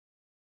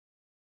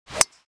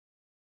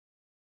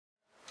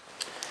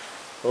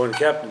Well, when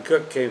Captain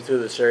Cook came through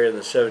this area in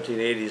the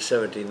 1780s,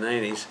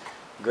 1790s,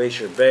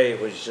 Glacier Bay,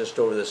 which is just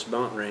over this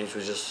mountain range,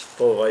 was just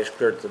full of ice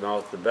clear to the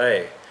mouth of the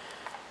bay.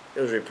 It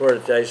was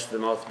reported the ice at the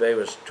mouth of the bay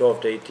was 12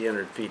 to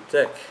 1,800 feet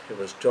thick. It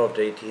was 12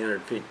 to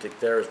 1,800 feet thick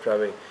there. It was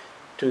probably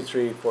 2,000,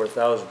 3,000,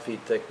 4,000 feet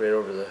thick right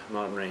over the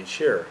mountain range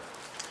here.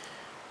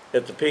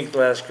 At the peak of the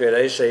last great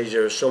ice age,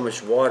 there was so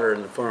much water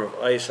in the form of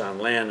ice on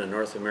land in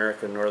North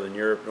America, Northern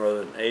Europe,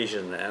 Northern Asia,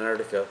 and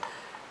Antarctica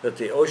that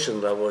the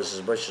ocean level was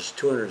as much as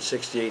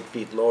 268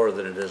 feet lower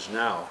than it is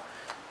now.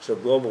 So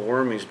global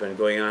warming has been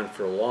going on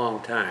for a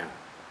long time.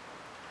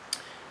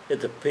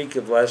 At the peak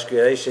of the last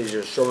great ice age,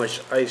 there's so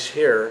much ice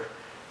here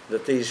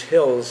that these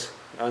hills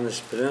on this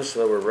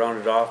peninsula were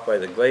rounded off by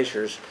the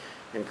glaciers,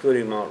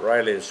 including Mount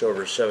Riley, that's over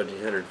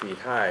 1,700 feet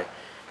high.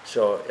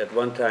 So at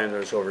one time there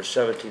was over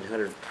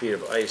 1,700 feet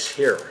of ice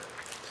here.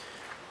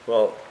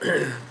 Well,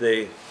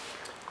 the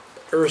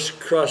Earth's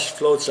crust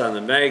floats on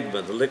the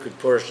magma, the liquid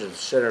portion at the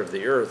center of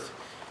the Earth.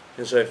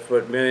 And so if you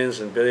put millions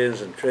and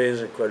billions and trillions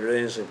and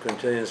quadrillions and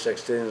quintillions,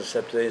 sextillions and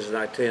septillions and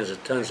octillions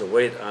of tons of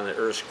weight on the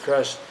Earth's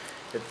crust,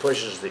 it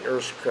pushes the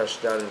Earth's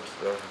crust down into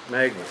the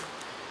magma.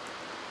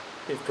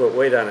 If you put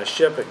weight on a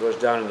ship, it goes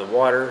down in the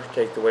water,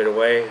 take the weight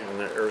away, and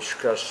the Earth's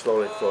crust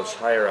slowly floats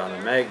higher on the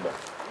magma.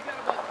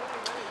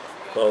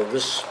 Well,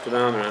 this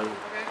phenomenon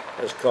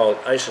is called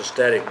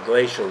isostatic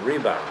glacial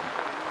rebound,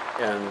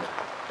 and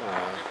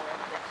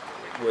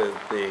with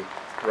the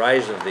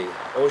rise of the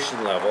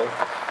ocean level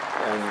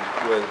and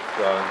with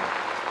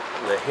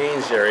the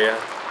Haines area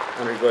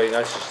undergoing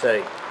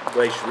isostatic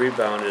glacial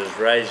rebound, is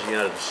rising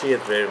out of the sea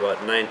at the rate of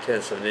about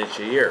 9/10 of an inch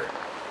a year.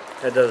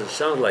 That doesn't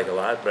sound like a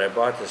lot, but I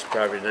bought this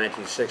property in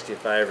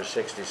 1965 or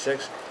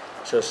 66,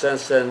 so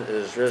since then it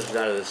has risen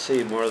out of the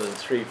sea more than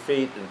 3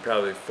 feet and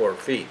probably 4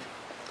 feet.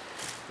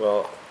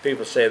 Well,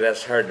 people say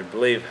that's hard to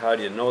believe. How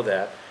do you know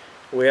that?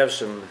 We have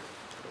some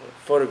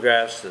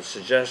photographs that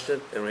suggest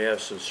it, and we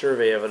have some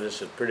survey evidence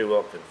that pretty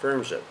well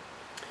confirms it.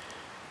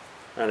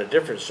 On a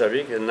different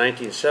subject, in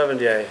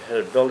 1970 I had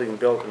a building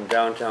built in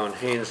downtown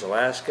Haines,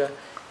 Alaska,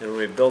 and when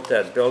we built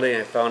that building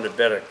I found a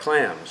bed of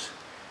clams.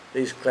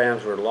 These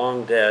clams were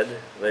long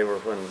dead. They were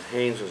when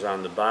Haines was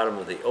on the bottom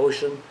of the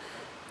ocean,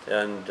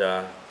 and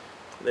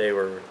they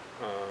were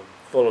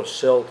full of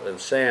silt and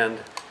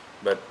sand,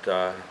 but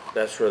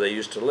that's where they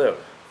used to live.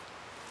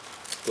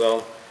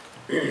 Well,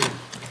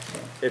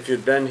 if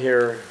you'd been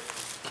here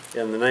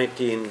in the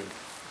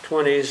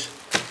 1920s,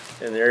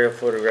 an aerial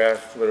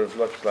photograph would have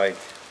looked like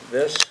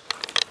this.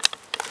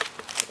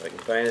 If I can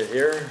find it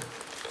here.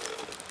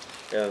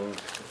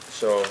 And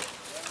so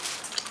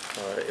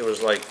it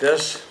was like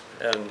this,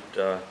 and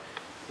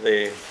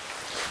the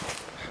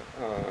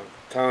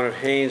town of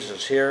Haines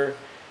is here.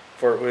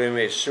 Fort William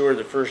H. Seward,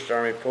 the first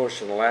Army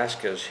post in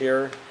Alaska, is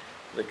here.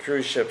 The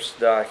cruise ship's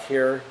dock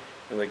here,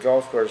 and the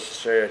golf course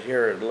is right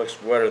here. It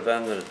looks wetter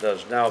then than it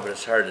does now, but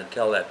it's hard to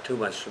tell that too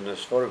much from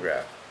this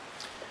photograph.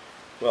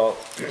 Well,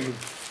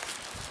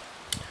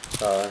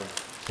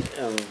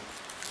 and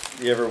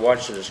you ever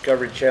watched the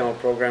Discovery Channel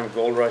program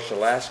Gold Rush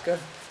Alaska?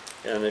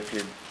 And if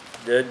you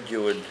did,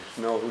 you would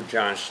know who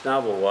John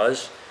Schnabel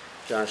was.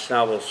 John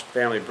Schnabel's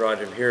family brought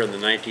him here in the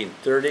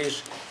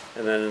 1930s,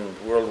 and then in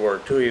World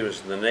War II he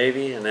was in the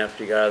Navy, and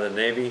after he got out of the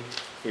Navy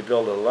he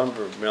built a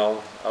lumber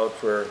mill out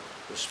where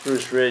the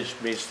Spruce Ridge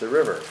meets the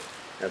river.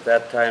 At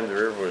that time the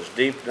river was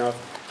deep enough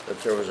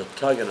that there was a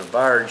tug and a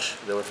barge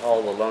that would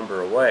haul the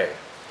lumber away.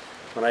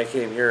 When I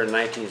came here in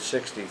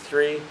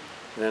 1963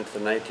 and then to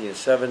the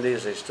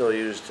 1970s, they still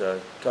used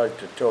tug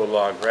to tow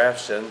log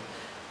rafts in,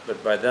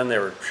 but by then they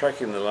were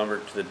trucking the lumber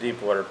to the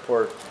deepwater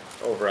port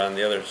over on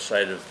the other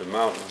side of the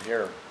mountain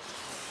here.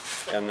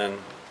 And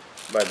then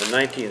by the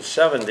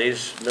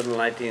 1970s, middle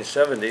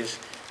 1970s,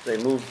 they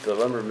moved the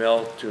lumber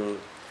mill to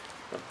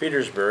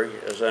Petersburg.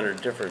 It was under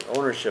different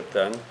ownership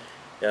then,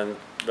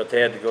 but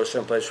they had to go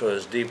someplace where there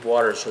was deep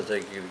water so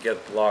they could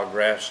get log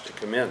rafts to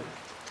come in.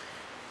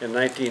 In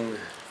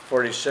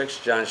 1946,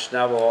 John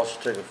Schnabel also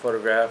took a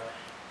photograph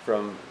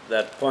from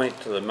that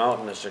point to the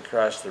mountain that's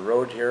across the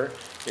road here.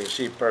 You can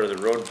see part of the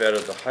roadbed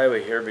of the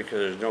highway here because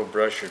there's no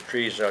brush or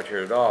trees out here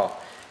at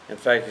all. In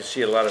fact, you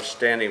see a lot of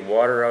standing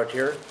water out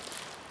here.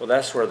 Well,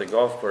 that's where the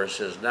golf course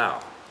is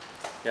now.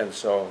 And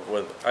so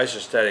with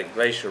isostatic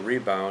glacial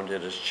rebound,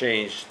 it has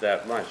changed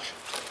that much.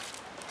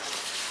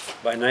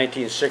 By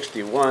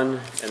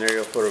 1961, an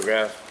aerial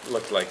photograph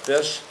looked like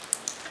this.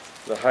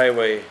 The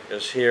highway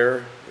is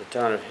here, the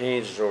town of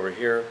Haines is over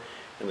here,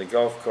 and the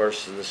golf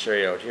course is this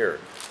area out here.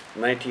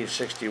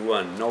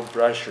 1961, no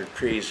brush or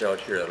trees out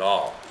here at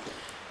all.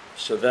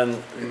 So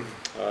then,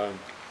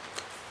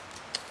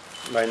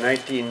 by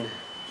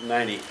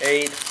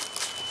 1998,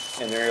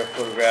 an aerial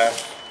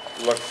photograph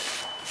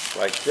looked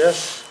like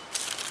this.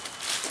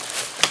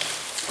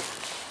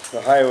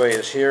 The highway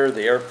is here,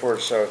 the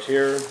airport's out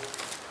here,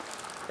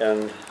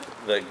 and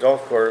the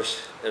golf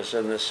course is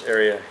in this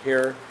area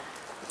here.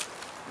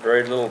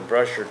 Very little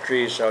brush or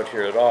trees out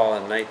here at all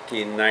in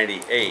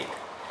 1998.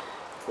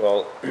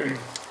 Well,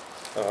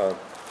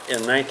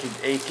 in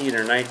 1918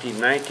 or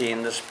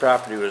 1919, this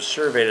property was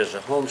surveyed as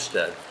a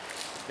homestead.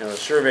 and it was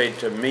surveyed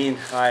to mean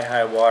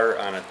high water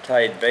on a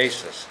tide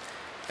basis.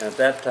 And at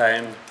that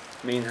time,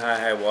 mean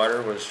high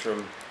water was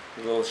from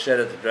the little shed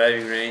at the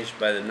driving range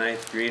by the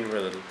 9th green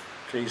where the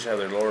trees have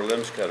their lower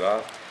limbs cut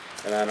off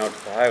and on out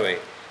to the highway.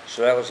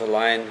 So that was a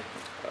line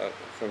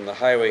from the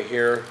highway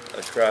here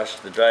across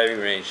the driving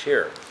range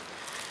here.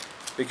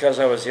 Because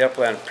I was the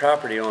upland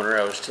property owner,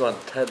 I was still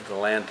entitled to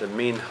land to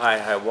mean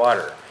high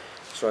water.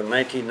 So in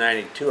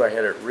 1992, I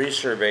had it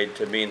resurveyed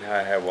to mean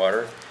high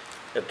water.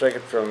 It took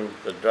it from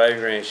the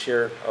driving range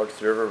here out to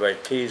the river by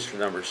T's for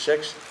number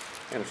 6,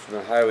 and from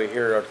the highway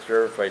here out to the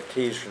river by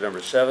T's for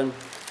number 7.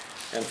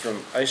 And from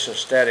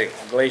isostatic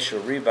glacial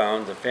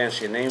rebound, the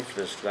fancy name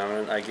for this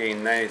phenomenon, I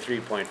gained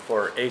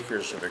 93.4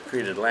 acres of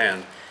accreted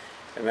land,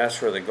 and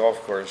that's where the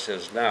golf course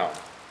is now.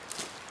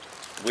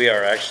 We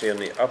are actually in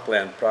the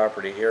upland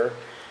property here,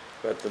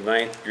 but the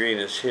 9th green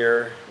is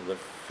here, the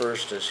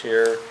 1st is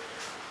here,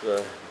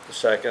 the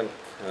 2nd,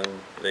 and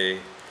the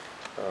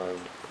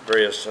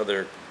various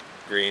other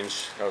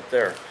greens out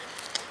there.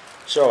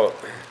 So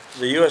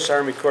the U.S.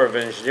 Army Corps of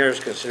Engineers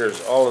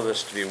considers all of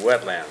this to be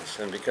wetlands,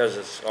 and because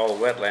it's all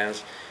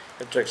wetlands,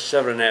 it took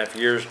 7.5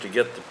 years to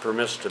get the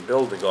permits to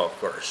build the golf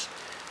course.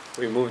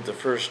 We moved the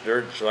first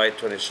dirt July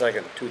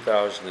 22nd,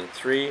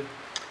 2003,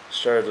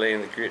 started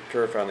laying the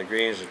turf on the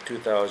greens in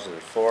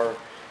 2004,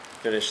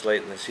 finished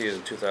late in the season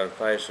in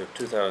 2005, so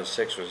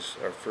 2006 was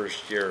our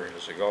first year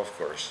as a golf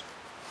course.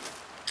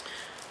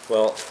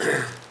 Well,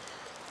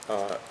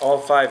 all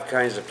 5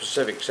 kinds of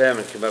Pacific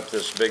salmon come up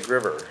this big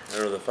river.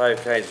 There are the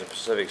 5 kinds of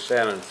Pacific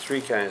salmon.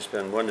 3 kinds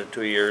spend 1 to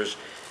 2 years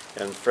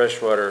in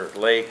freshwater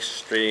lakes,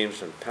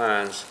 streams, and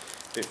ponds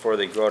before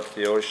they go out to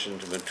the ocean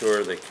to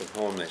mature. They come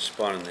home, they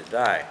spawn, and they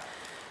die.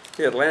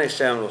 The Atlantic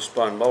salmon will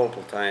spawn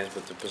multiple times,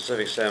 but the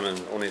Pacific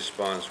salmon only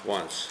spawns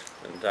once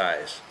and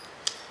dies.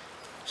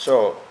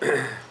 So,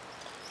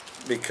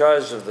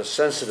 because of the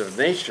sensitive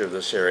nature of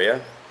this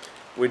area,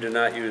 we do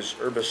not use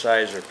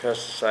herbicides or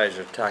pesticides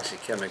or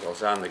toxic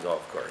chemicals on the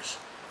golf course.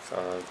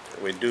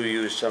 We do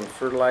use some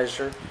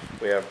fertilizer.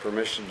 We have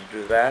permission to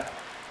do that,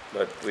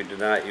 but we do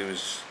not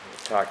use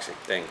toxic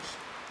things.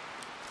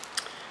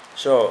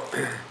 So,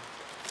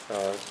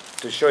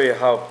 to show you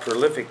how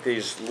prolific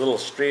these little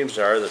streams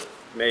are that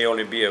may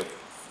only be a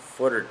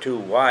foot or 2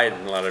 wide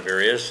in a lot of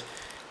areas,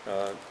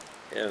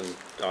 and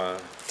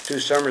 2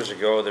 summers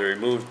ago they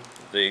removed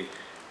the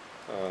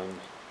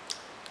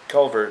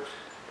culvert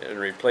and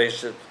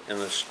replace it in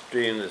a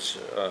stream that's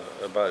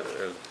about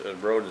a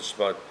road that's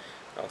about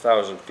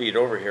 1,000 feet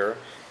over here,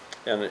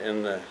 and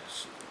in the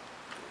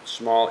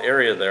small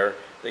area there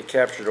they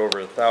captured over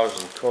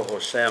 1,000 coho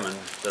salmon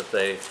that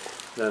they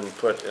then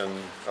put in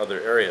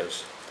other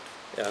areas,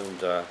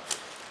 and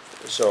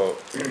so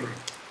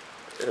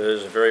it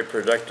is a very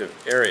productive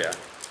area.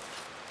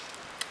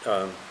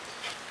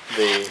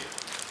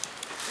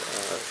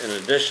 In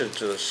addition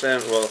to the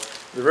salmon, well,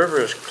 the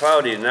river is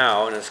cloudy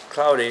now, and it's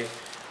cloudy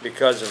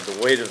because of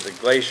the weight of the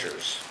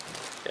glaciers,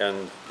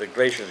 and the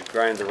glaciers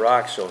grind the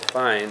rock so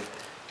fine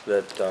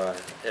that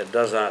it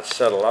does not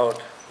settle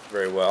out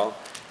very well.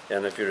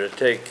 And if you were to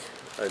take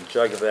a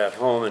jug of that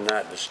home and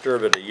not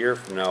disturb it a year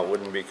from now, it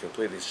wouldn't be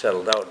completely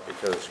settled out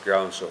because it's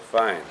ground so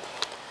fine.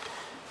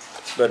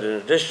 But in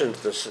addition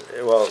to this,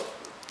 well,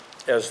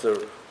 as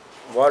the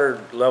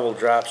water level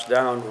drops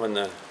down when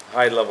the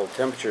high level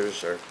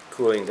temperatures are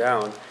cooling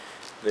down,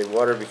 the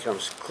water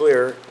becomes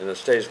clear, and it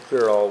stays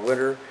clear all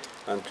winter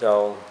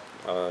until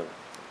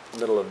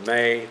middle of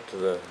May to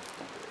the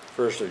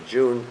 1st of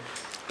June,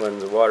 when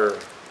the water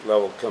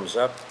level comes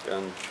up,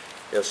 and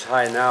it's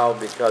high now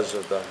because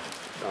of the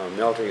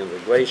melting of the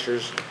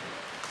glaciers.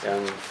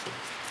 And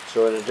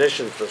so in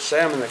addition to the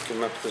salmon that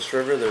come up this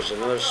river, there's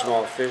another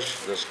small fish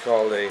that's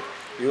called a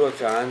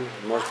eulicon.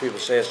 Most people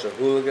say it's a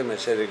hooligan. They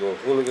say they go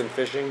hooligan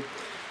fishing,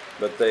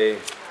 but they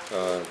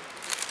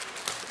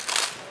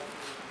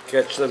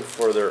catch them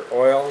for their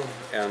oil,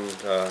 and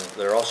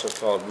they're also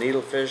called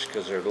needlefish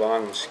because they're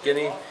long and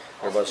skinny.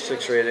 They're about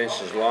 6 or 8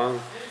 inches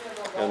long,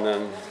 and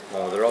then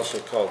they're also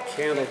called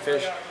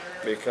candlefish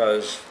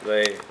because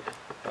they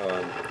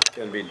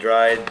can be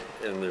dried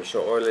and they're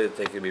so oily that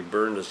they can be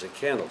burned as a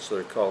candle, so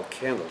they're called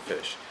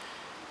candlefish.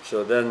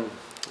 So then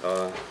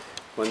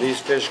when these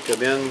fish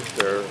come in,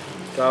 there are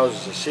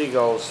thousands of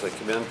seagulls that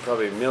come in,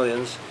 probably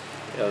millions,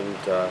 and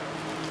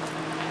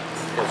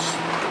it's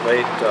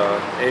late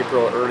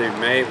April, early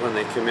May when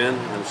they come in,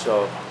 and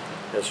so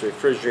it's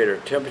refrigerator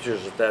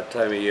temperatures at that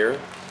time of year.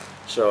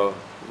 So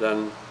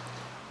then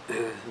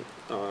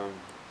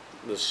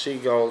the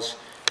seagulls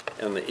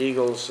and the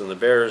eagles and the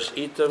bears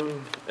eat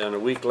them, and a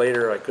week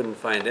later I couldn't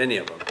find any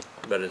of them.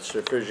 But it's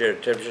refrigerator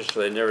temperature, so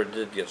they never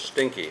did get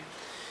stinky.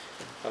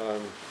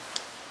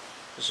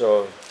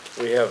 So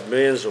we have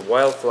millions of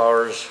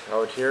wildflowers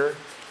out here,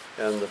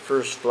 and the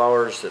first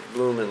flowers that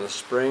bloom in the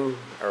spring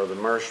are the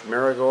marsh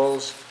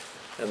marigolds,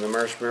 and the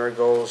marsh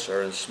marigolds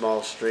are in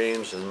small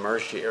streams and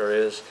marshy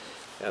areas,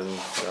 and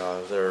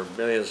there are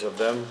millions of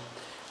them.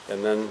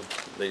 And then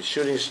the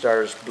shooting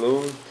stars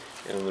bloom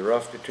in the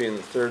rough between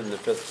the 3rd and the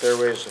 5th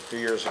fairways. A few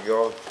years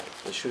ago,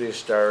 the shooting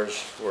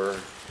stars were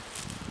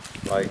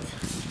like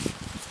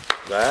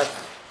that.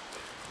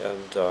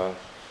 And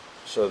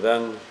so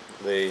then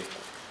the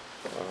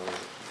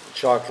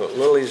chocolate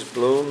lilies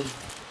bloom,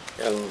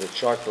 and the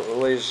chocolate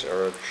lilies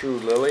are a true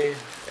lily,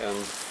 and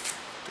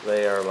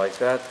they are like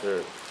that.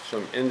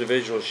 Some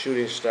individual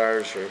shooting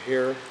stars are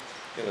here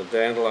in a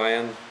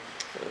dandelion,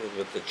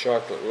 but the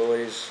chocolate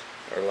lilies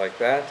are like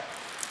that,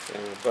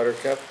 and a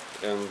buttercup,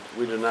 and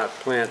we do not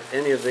plant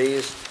any of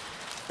these.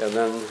 And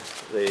then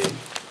the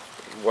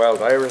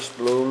wild iris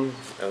bloom,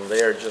 and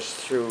they are just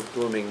through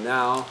blooming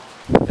now,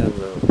 and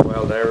the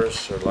wild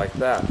iris are like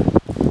that.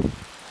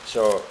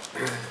 So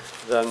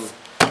then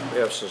we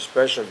have some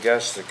special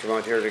guests that come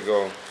out here to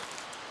go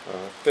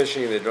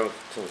fishing. They don't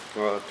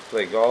go out to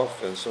play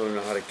golf, and some of them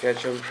know how to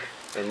catch them,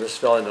 and this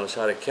fellow knows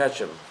how to catch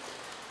them.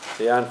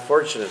 The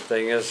unfortunate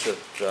thing is that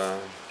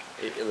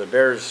the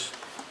bears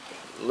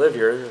live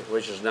here,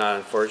 which is not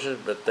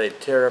unfortunate, but they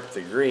tear up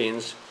the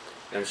greens,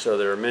 and so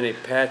there are many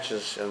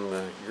patches in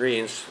the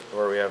greens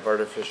where we have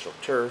artificial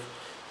turf,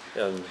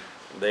 and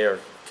they are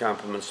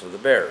compliments of the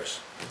bears.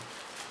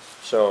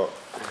 So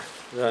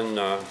then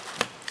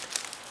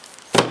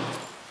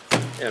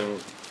in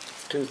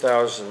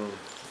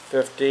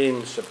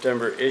 2015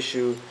 September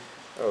issue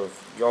of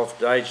Golf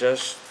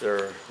Digest,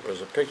 there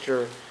was a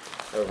picture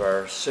of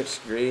our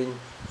 6th green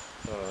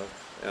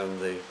and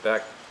the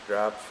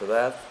backdrop for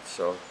that.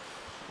 So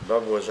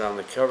Bubba was on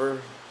the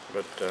cover,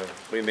 but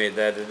we made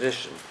that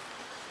edition.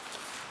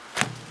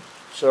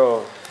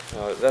 So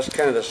that's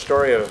kind of the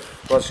story of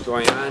what's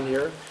going on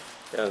here,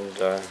 and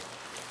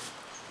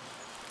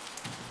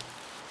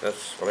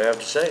that's what I have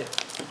to say.